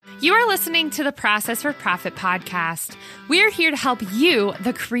You are listening to the Process for Profit podcast. We are here to help you,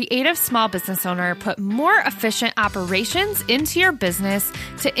 the creative small business owner, put more efficient operations into your business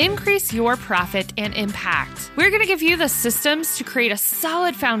to increase your profit and impact. We're going to give you the systems to create a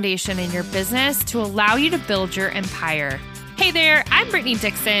solid foundation in your business to allow you to build your empire. Hey there, I'm Brittany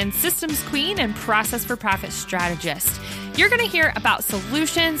Dixon, Systems Queen and Process for Profit Strategist. You're going to hear about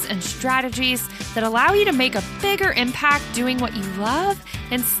solutions and strategies that allow you to make a bigger impact doing what you love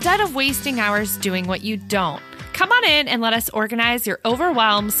instead of wasting hours doing what you don't. Come on in and let us organize your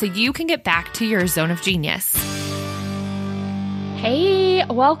overwhelm so you can get back to your zone of genius. Hey,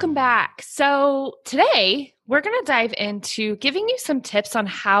 welcome back. So today we're going to dive into giving you some tips on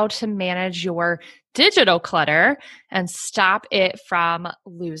how to manage your digital clutter and stop it from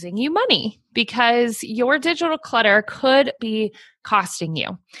losing you money, because your digital clutter could be costing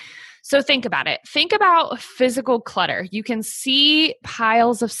you. So think about it. Think about physical clutter. You can see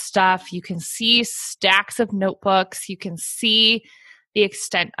piles of stuff. You can see stacks of notebooks. You can see the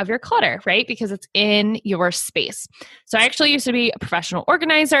extent of your clutter, right? Because it's in your space. So I actually used to be a professional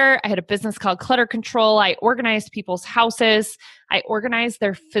organizer. I had a business called Clutter Control. I organized people's houses. I organized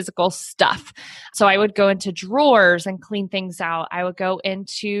their physical stuff. So I would go into drawers and clean things out. I would go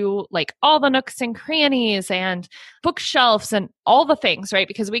into like all the nooks and crannies and bookshelves and all the things, right?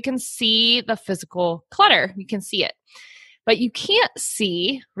 Because we can see the physical clutter. You can see it. But you can't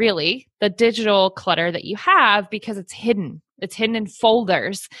see really the digital clutter that you have because it's hidden. It's hidden in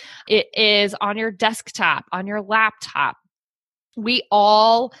folders. It is on your desktop, on your laptop. We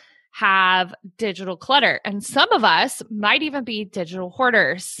all have digital clutter, and some of us might even be digital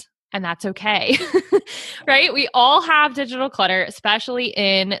hoarders, and that's okay, right? We all have digital clutter, especially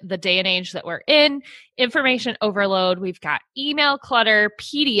in the day and age that we're in. Information overload. We've got email clutter,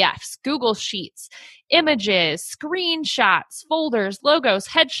 PDFs, Google Sheets, images, screenshots, folders, logos,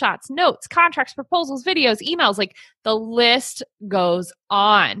 headshots, notes, contracts, proposals, videos, emails, like the list goes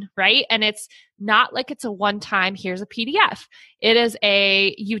on, right? And it's not like it's a one-time, here's a PDF. It is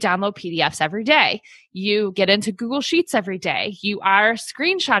you download PDFs every day. You get into Google Sheets every day. You are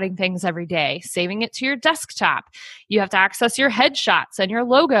screenshotting things every day, saving it to your desktop. You have to access your headshots and your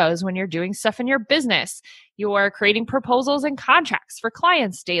logos when you're doing stuff in your business. You're creating proposals and contracts for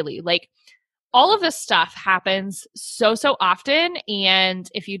clients daily. Like, all of this stuff happens so often. And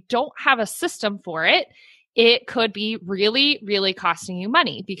if you don't have a system for it, it could be really, really costing you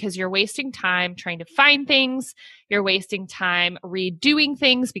money because you're wasting time trying to find things. You're wasting time redoing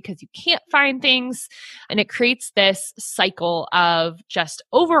things because you can't find things. And it creates this cycle of just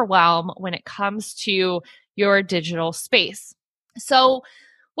overwhelm when it comes to your digital space. So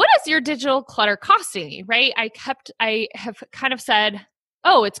what is your digital clutter costing you, right? I have kind of said,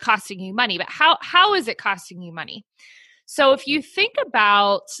 oh, it's costing you money, but how is it costing you money? So if you think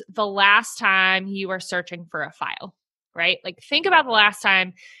about the last time you were searching for a file, right? Like think about the last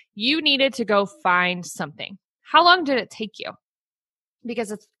time you needed to go find something. How long did it take you?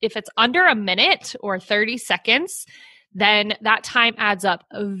 Because if it's under a minute or 30 seconds, then that time adds up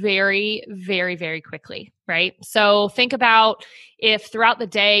very, very, very quickly, right? So think about if throughout the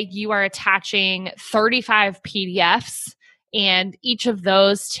day you are attaching 35 PDFs, and each of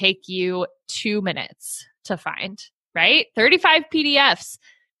those take you 2 minutes to find, right? 35 PDFs,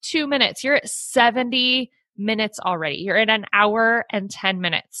 2 minutes. You're at 70 minutes already. You're at an hour and 10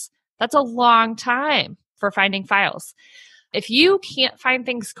 minutes. That's a long time for finding files. If you can't find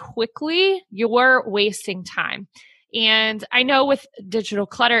things quickly, you're wasting time. And I know with digital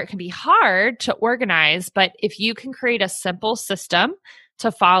clutter, it can be hard to organize, but if you can create a simple system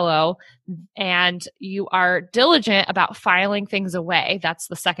to follow and you are diligent about filing things away, that's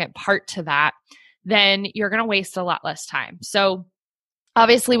the second part to that, then you're going to waste a lot less time. So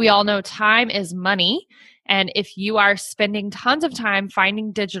obviously we all know time is money. And if you are spending tons of time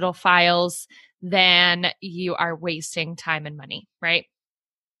finding digital files, then you are wasting time and money, right?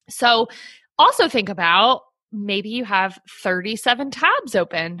 So also think about maybe you have 37 tabs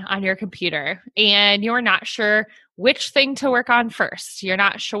open on your computer and you're not sure which thing to work on first. You're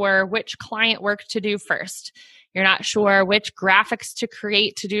not sure which client work to do first. You're not sure which graphics to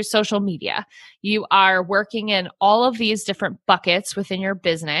create to do social media. You are working in all of these different buckets within your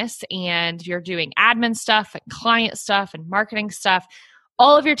business and you're doing admin stuff and client stuff and marketing stuff.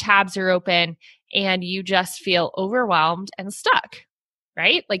 All of your tabs are open and you just feel overwhelmed and stuck,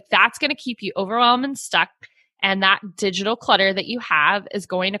 right? Like that's going to keep you overwhelmed and stuck. And that digital clutter that you have is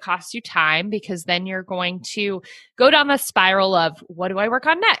going to cost you time because then you're going to go down the spiral of what do I work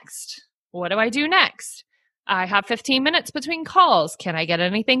on next? What do I do next? I have 15 minutes between calls. Can I get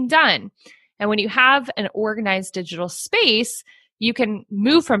anything done? And when you have an organized digital space, you can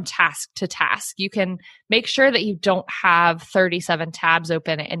move from task to task. You can make sure that you don't have 37 tabs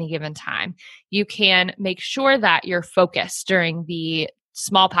open at any given time. You can make sure that you're focused during the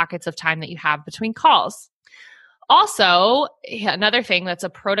small pockets of time that you have between calls. Also, another thing that's a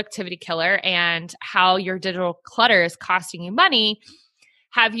productivity killer and how your digital clutter is costing you money.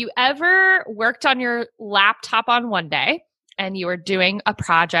 Have you ever worked on your laptop on one day and you were doing a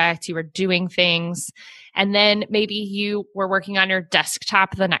project, you were doing things, and then maybe you were working on your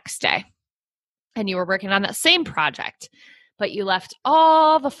desktop the next day and you were working on that same project, but you left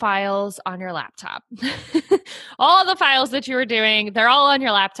all the files on your laptop. All the files that you were doing, they're all on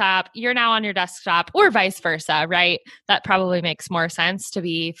your laptop. You're now on your desktop, or vice versa, right? That probably makes more sense to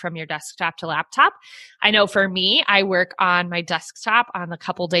be from your desktop to laptop. I know for me, I work on my desktop on the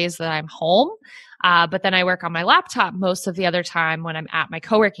couple days that I'm home, but then I work on my laptop most of the other time when I'm at my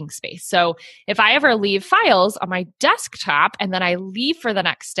co-working space. So if I ever leave files on my desktop and then I leave for the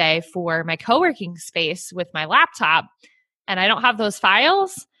next day for my co-working space with my laptop, and I don't have those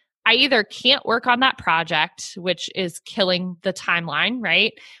files, I either can't work on that project, which is killing the timeline,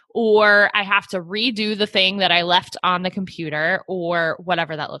 right? Or I have to redo the thing that I left on the computer or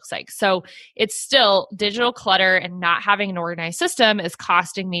whatever that looks like. So it's still digital clutter, and not having an organized system is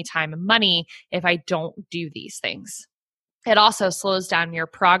costing me time and money if I don't do these things. It also slows down your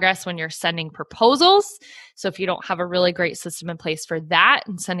progress when you're sending proposals. So if you don't have a really great system in place for that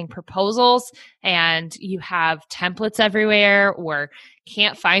and sending proposals, and you have templates everywhere or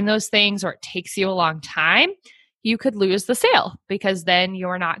can't find those things, or it takes you a long time, you could lose the sale because then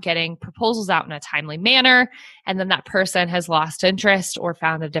you're not getting proposals out in a timely manner. And then that person has lost interest or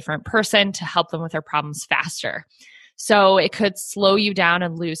found a different person to help them with their problems faster. So it could slow you down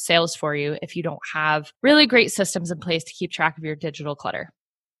and lose sales for you if you don't have really great systems in place to keep track of your digital clutter.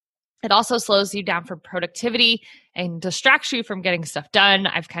 It also slows you down from productivity and distracts you from getting stuff done.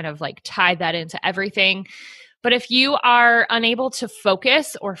 I've kind of like tied that into everything. But if you are unable to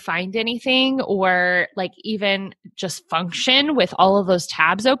focus or find anything, or like even just function with all of those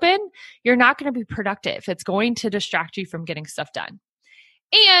tabs open, you're not going to be productive. It's going to distract you from getting stuff done.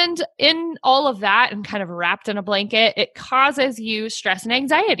 And in all of that, and kind of wrapped in a blanket, it causes you stress and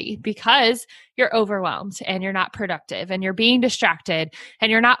anxiety because you're overwhelmed and you're not productive and you're being distracted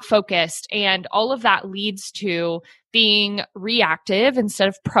and you're not focused. And all of that leads to being reactive instead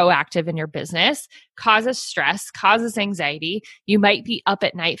of proactive in your business, causes stress, causes anxiety. You might be up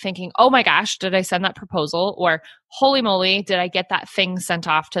at night thinking, oh my gosh, did I send that proposal? Or holy moly, did I get that thing sent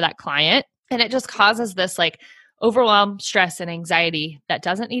off to that client? And it just causes this like overwhelm, stress, and anxiety that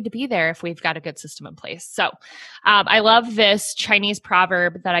doesn't need to be there if we've got a good system in place. So I love this Chinese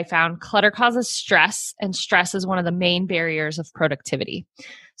proverb that I found: clutter causes stress, and stress is one of the main barriers of productivity.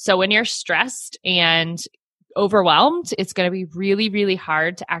 So when you're stressed and overwhelmed, it's going to be really, really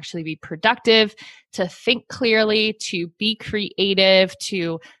hard to actually be productive, to think clearly, to be creative,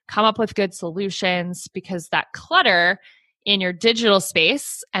 to come up with good solutions, because that clutter in your digital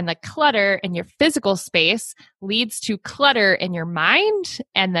space and the clutter in your physical space leads to clutter in your mind.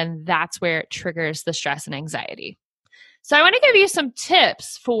 And then that's where it triggers the stress and anxiety. So I want to give you some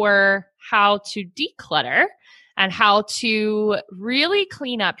tips for how to declutter and how to really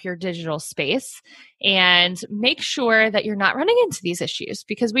clean up your digital space and make sure that you're not running into these issues,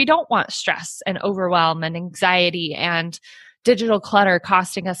 because we don't want stress and overwhelm and anxiety and digital clutter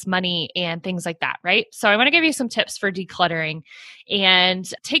costing us money and things like that, right? So I want to give you some tips for decluttering,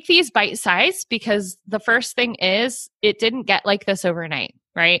 and take these bite-sized, because the first thing is, it didn't get like this overnight,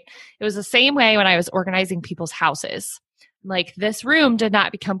 right? It was the same way when I was organizing people's houses. Like, this room did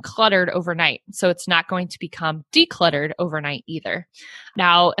not become cluttered overnight, so it's not going to become decluttered overnight either.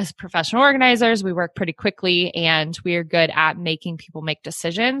 Now, as professional organizers, we work pretty quickly and we're good at making people make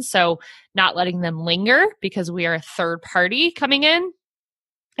decisions. So not letting them linger, because we are a third party coming in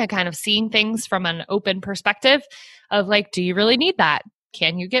and kind of seeing things from an open perspective of like, do you really need that?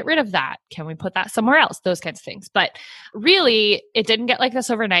 Can you get rid of that? Can we put that somewhere else? Those kinds of things. But really, it didn't get like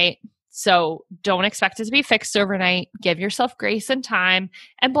this overnight. So don't expect it to be fixed overnight. Give yourself grace and time,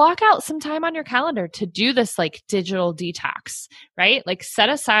 and block out some time on your calendar to do this like digital detox, right? Like, set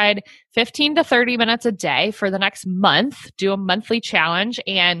aside 15 to 30 minutes a day for the next month, do a monthly challenge,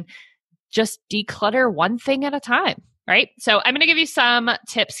 and just declutter one thing at a time, right? So I'm going to give you some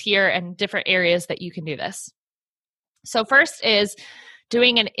tips here and different areas that you can do this. So first is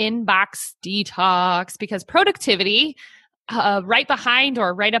doing an inbox detox, because productivity, right behind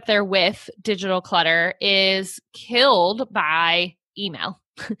or right up there with digital clutter, is killed by email.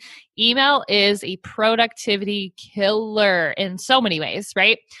 Email is a productivity killer in so many ways,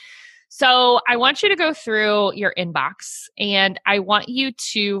 right? So I want you to go through your inbox and I want you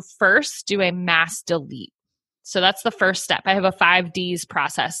to first do a mass delete. So that's the first step. I have a 5Ds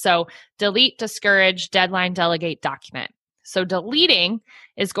process. So delete, discourage, deadline, delegate, document. So deleting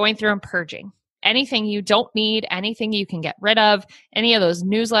is going through and purging. Anything you don't need, anything you can get rid of, any of those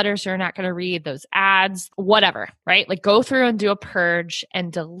newsletters you're not going to read, those ads, whatever, right? Like go through and do a purge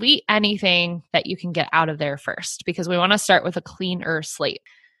and delete anything that you can get out of there first, because we want to start with a cleaner slate.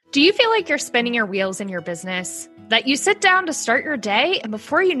 Do you feel like you're spinning your wheels in your business? That you sit down to start your day and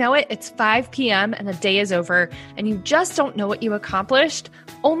before you know it, it's 5 p.m. and the day is over and you just don't know what you accomplished,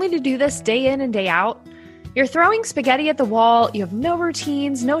 only to do this day in and day out? You're throwing spaghetti at the wall, you have no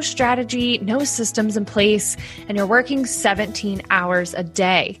routines, no strategy, no systems in place, and you're working 17 hours a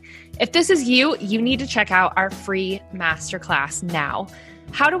day. If this is you, you need to check out our free masterclass now.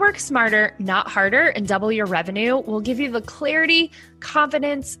 How to work smarter, not harder, and double your revenue will give you the clarity,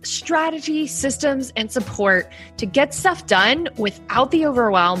 confidence, strategy, systems, and support to get stuff done without the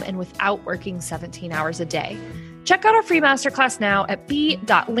overwhelm and without working 17 hours a day. Check out our free masterclass now at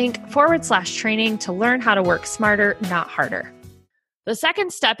b.link/training to learn how to work smarter, not harder. The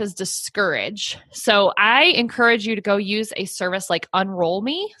second step is discourage. So I encourage you to go use a service like Unroll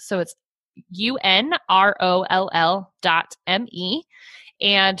Me. So it's UNROLL.me.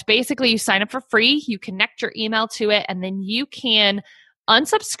 And basically you sign up for free, you connect your email to it, and then you can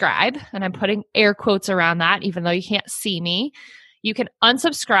unsubscribe. And I'm putting air quotes around that, even though you can't see me. You can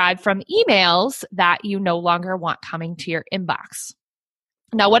unsubscribe from emails that you no longer want coming to your inbox.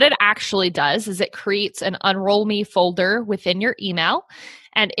 Now, what it actually does is it creates an Unroll Me folder within your email,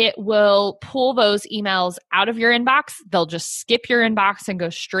 and it will pull those emails out of your inbox. They'll just skip your inbox and go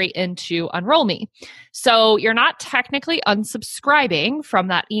straight into Unroll Me. So you're not technically unsubscribing from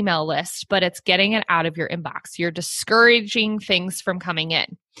that email list, but it's getting it out of your inbox. You're discouraging things from coming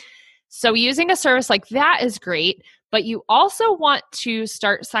in. So using a service like that is great, but you also want to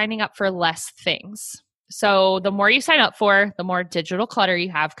start signing up for less things. So the more you sign up for, the more digital clutter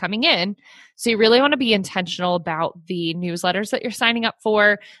you have coming in. So you really want to be intentional about the newsletters that you're signing up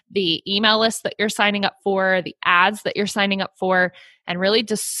for, the email lists that you're signing up for, the ads that you're signing up for, and really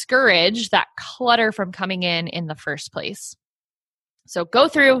discourage that clutter from coming in the first place. So go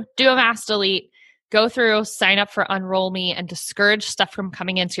through, do a mass delete, go through, sign up for Unroll Me, and discourage stuff from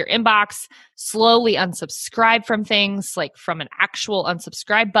coming into your inbox. Slowly unsubscribe from things, like from an actual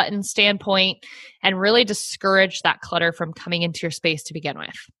unsubscribe button standpoint, and really discourage that clutter from coming into your space to begin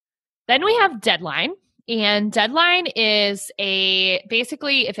with. Then we have deadline. And deadline is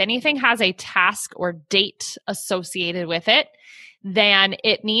basically if anything has a task or date associated with it, then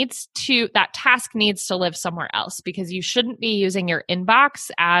that task needs to live somewhere else, because you shouldn't be using your inbox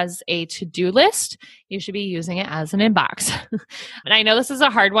as a to-do list. You should be using it as an inbox. And I know this is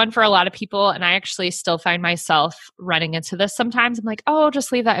a hard one for a lot of people, and I actually still find myself running into this sometimes. I'm like, oh,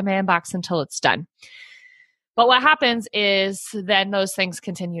 just leave that in my inbox until it's done. But what happens is then those things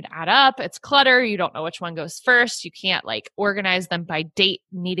continue to add up. It's clutter. You don't know which one goes first. You can't organize them by date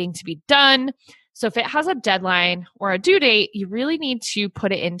needing to be done. So if it has a deadline or a due date, you really need to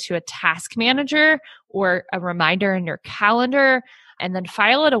put it into a task manager or a reminder in your calendar, and then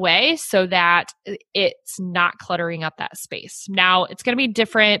file it away so that it's not cluttering up that space. Now, it's going to be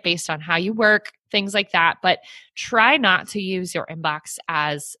different based on how you work, things like that, but try not to use your inbox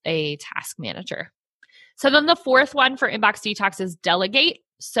as a task manager. So then the fourth one for inbox detox is delegate.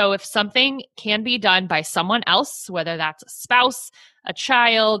 So if something can be done by someone else, whether that's a spouse, a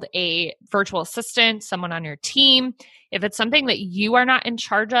child, a virtual assistant, someone on your team, if it's something that you are not in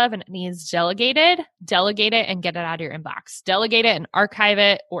charge of and it needs delegated, delegate it and get it out of your inbox. Delegate it and archive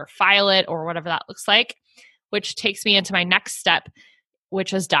it or file it or whatever that looks like, which takes me into my next step,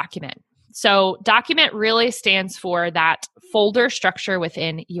 which is document. So document really stands for that folder structure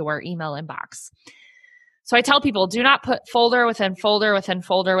within your email inbox. So I tell people, do not put folder within folder within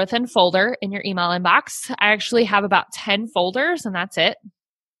folder within folder in your email inbox. I actually have about 10 folders and that's it.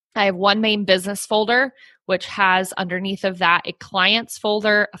 I have one main business folder, which has underneath of that a clients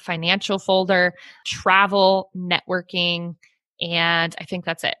folder, a financial folder, travel, networking, and I think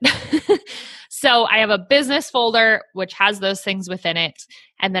that's it. So I have a business folder, which has those things within it.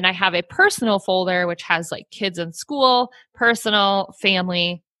 And then I have a personal folder, which has kids in school, personal,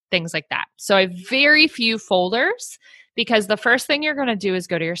 family, things like that. So I have very few folders because the first thing you're going to do is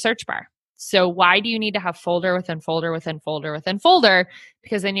go to your search bar. So why do you need to have folder within folder within folder within folder?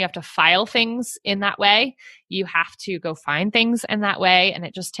 Because then you have to file things in that way. You have to go find things in that way, and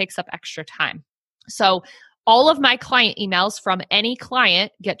it just takes up extra time. So all of my client emails from any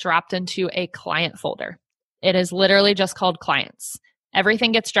client get dropped into a client folder. It is literally just called clients.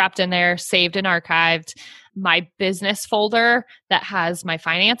 Everything gets dropped in there, saved and archived. My business folder that has my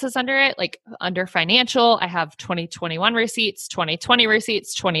finances under it, like under financial, I have 2021 receipts, 2020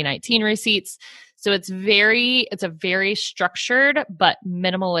 receipts, 2019 receipts. So it's a very structured but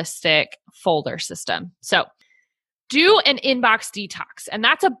minimalistic folder system. So do an inbox detox, and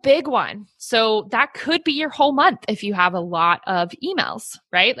that's a big one. So that could be your whole month if you have a lot of emails,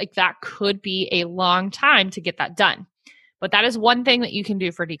 right? Like that could be a long time to get that done. But that is one thing that you can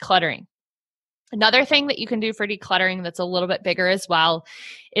do for decluttering. Another thing that you can do for decluttering that's a little bit bigger as well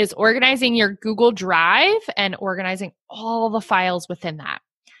is organizing your Google Drive and organizing all the files within that.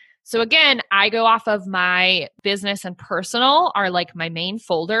 So again, I go off of my business and personal are like my main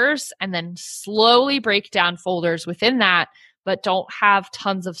folders, and then slowly break down folders within that, but don't have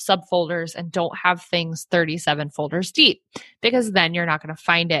tons of subfolders and don't have things 37 folders deep, because then you're not going to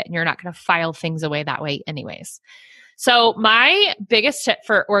find it and you're not going to file things away that way anyways. So my biggest tip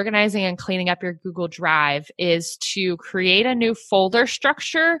for organizing and cleaning up your Google Drive is to create a new folder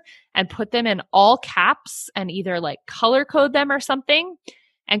structure and put them in all caps and either like color code them or something,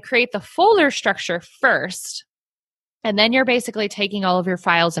 and create the folder structure first. And then you're basically taking all of your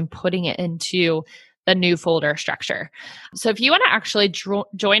files and putting it into the new folder structure. So if you want to actually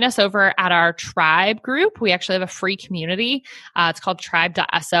join us over at our tribe group, we actually have a free community. It's called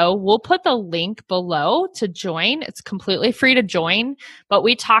tribe.so. We'll put the link below to join. It's completely free to join, but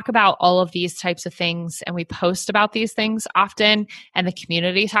we talk about all of these types of things and we post about these things often, and the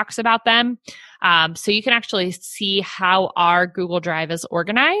community talks about them. So you can actually see how our Google Drive is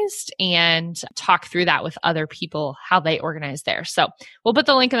organized and talk through that with other people, how they organize theirs. So we'll put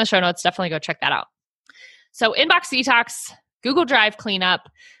the link in the show notes. Definitely go check that out. So inbox detox, Google Drive cleanup,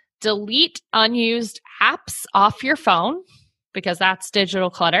 delete unused apps off your phone because that's digital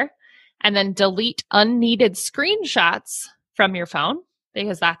clutter, and then delete unneeded screenshots from your phone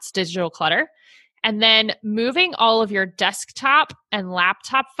because that's digital clutter. And then moving all of your desktop and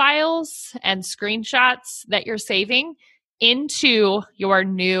laptop files and screenshots that you're saving into your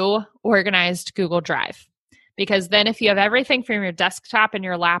new organized Google Drive. Because then if you have everything from your desktop and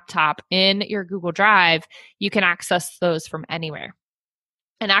your laptop in your Google Drive, you can access those from anywhere.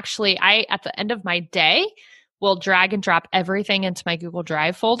 And actually, I, at the end of my day, will drag and drop everything into my Google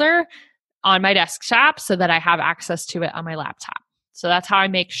Drive folder on my desktop so that I have access to it on my laptop. So that's how I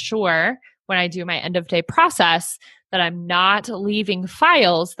make sure when I do my end of day process that I'm not leaving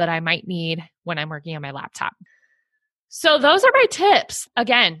files that I might need when I'm working on my laptop. So those are my tips.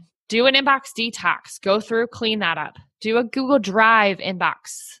 Again, do an inbox detox, go through, clean that up. Do a Google Drive inbox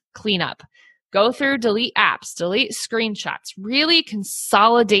cleanup. Go through, delete apps, delete screenshots. Really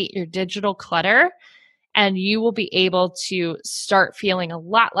consolidate your digital clutter, and you will be able to start feeling a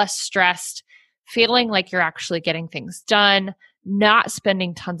lot less stressed, feeling like you're actually getting things done, not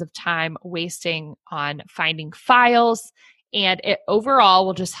spending tons of time wasting on finding files. And it overall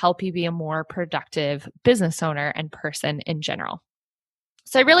will just help you be a more productive business owner and person in general.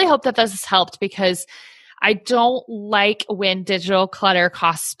 So I really hope that this has helped, because I don't like when digital clutter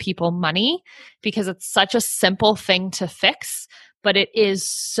costs people money, because it's such a simple thing to fix, but it is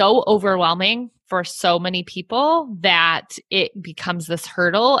so overwhelming for so many people that it becomes this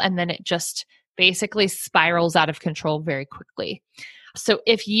hurdle, and then it just basically spirals out of control very quickly. So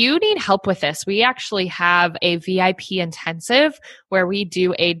if you need help with this, we actually have a VIP intensive where we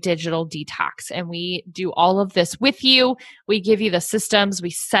do a digital detox, and we do all of this with you. We give you the systems, we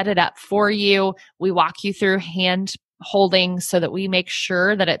set it up for you. We walk you through hand holding so that we make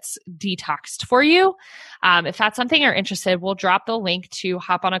sure that it's detoxed for you. If that's something you're interested, we'll drop the link to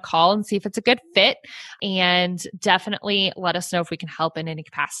hop on a call and see if it's a good fit, and definitely let us know if we can help in any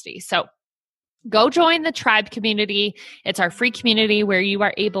capacity. So go join the tribe community. It's our free community where you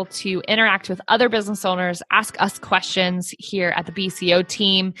are able to interact with other business owners, ask us questions here at the BCO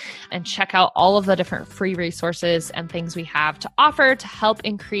team, and check out all of the different free resources and things we have to offer to help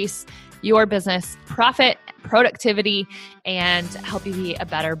increase your business profit, productivity, and help you be a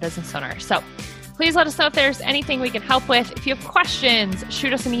better business owner. So please let us know if there's anything we can help with. If you have questions,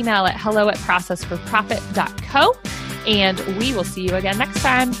 shoot us an email at hello@processforprofit.co, and we will see you again next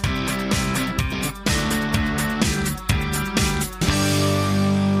time.